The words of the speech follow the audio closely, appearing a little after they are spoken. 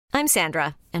I'm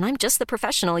Sandra, and I'm just the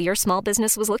professional your small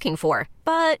business was looking for.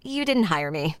 But you didn't hire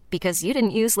me because you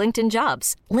didn't use LinkedIn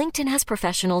Jobs. LinkedIn has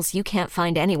professionals you can't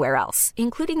find anywhere else,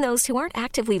 including those who aren't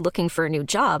actively looking for a new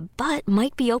job, but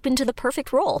might be open to the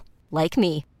perfect role, like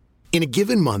me. In a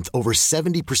given month, over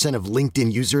 70% of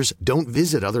LinkedIn users don't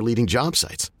visit other leading job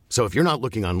sites. So if you're not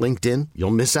looking on LinkedIn,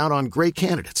 you'll miss out on great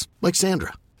candidates like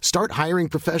Sandra. Start hiring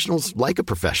professionals like a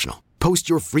professional. Post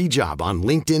your free job on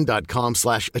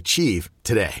linkedin.com/achieve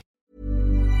today.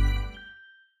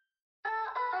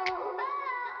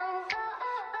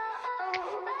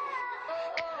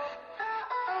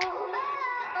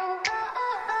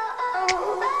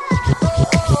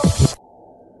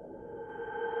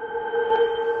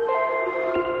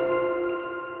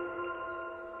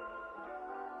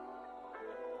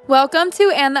 Welcome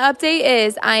to And the Update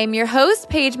Is. I am your host,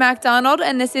 Paige MacDonald,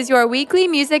 and this is your weekly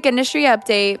music industry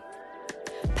update.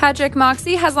 Patrick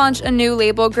Moxey has launched a new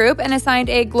label group and has signed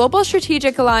a global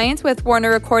strategic alliance with Warner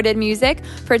Recorded Music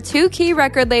for two key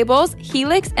record labels,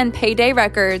 Helix and Payday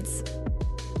Records.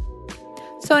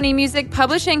 Sony Music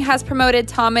Publishing has promoted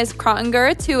Thomas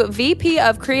Krottinger to VP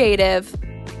of Creative.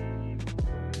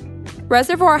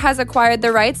 Reservoir has acquired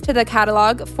the rights to the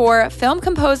catalog for film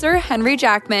composer Henry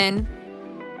Jackman.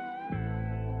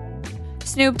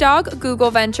 Snoop Dogg, Google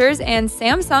Ventures, and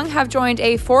Samsung have joined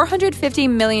a $450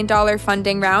 million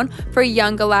funding round for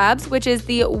Yuga Labs, which is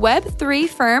the Web3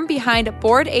 firm behind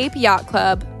Bored Ape Yacht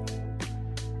Club.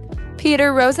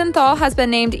 Peter Rosenthal has been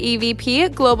named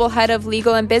EVP, Global Head of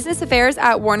Legal and Business Affairs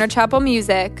at Warner Chappell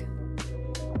Music.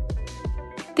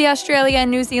 The Australia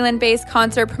and New Zealand-based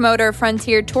concert promoter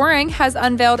Frontier Touring has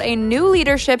unveiled a new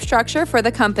leadership structure for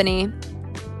the company.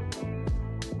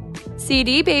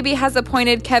 CD Baby has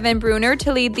appointed Kevin Bruner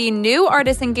to lead the new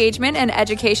artist engagement and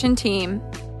education team.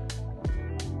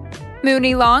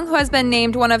 Mooney Long, who has been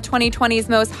named one of 2020's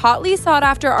most hotly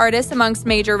sought-after artists amongst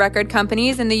major record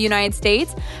companies in the United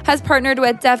States, has partnered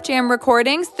with Def Jam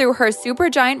Recordings through her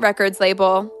Supergiant Records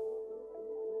label.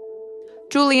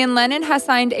 Julian Lennon has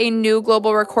signed a new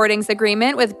global recordings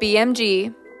agreement with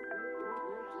BMG.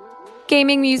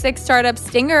 Gaming music startup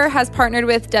Stinger has partnered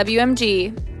with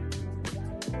WMG.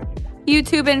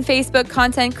 YouTube and Facebook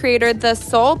content creator The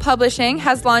Soul Publishing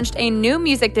has launched a new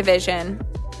music division.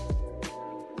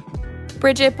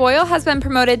 Bridget Boyle has been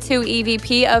promoted to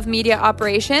EVP of Media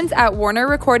Operations at Warner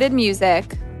Recorded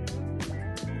Music.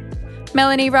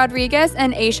 Melanie Rodriguez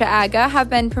and Aisha Aga have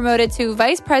been promoted to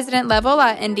Vice President level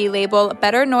at indie label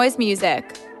Better Noise Music.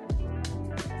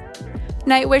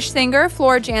 Nightwish singer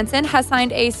Floor Jansen has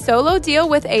signed a solo deal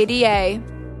with ADA.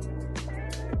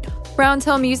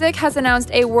 Roundhill Music has announced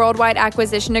a worldwide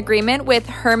acquisition agreement with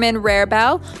Herman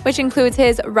Rarebell, which includes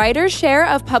his writer's share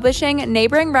of publishing,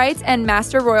 neighboring rights, and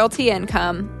master royalty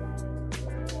income.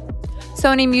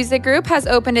 Sony Music Group has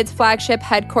opened its flagship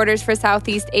headquarters for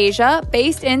Southeast Asia,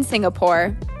 based in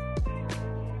Singapore.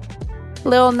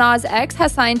 Lil Nas X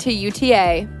has signed to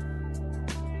UTA.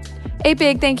 A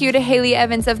big thank you to Haley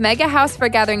Evans of Mega House for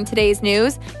gathering today's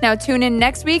news. Now tune in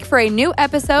next week for a new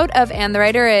episode of And the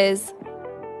Writer Is.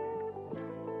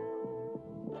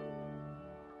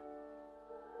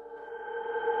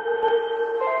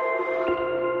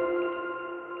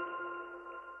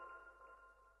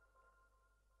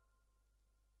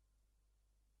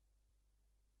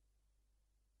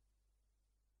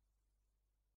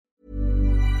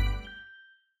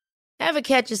 Ever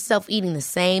catch yourself eating the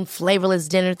same flavorless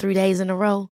dinner 3 days in a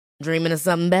row? Dreaming of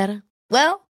something better?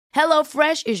 Well,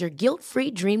 HelloFresh is your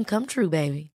guilt-free dream come true,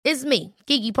 baby. It's me,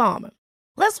 Keke Palmer.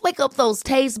 Let's wake up those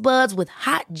taste buds with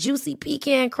hot, juicy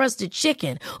pecan-crusted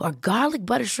chicken or garlic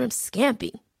butter shrimp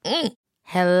scampi.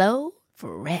 Hello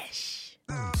Fresh.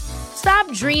 Stop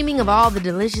dreaming of all the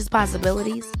delicious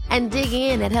possibilities and dig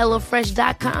in at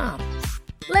HelloFresh.com.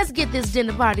 Let's get this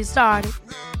dinner party started.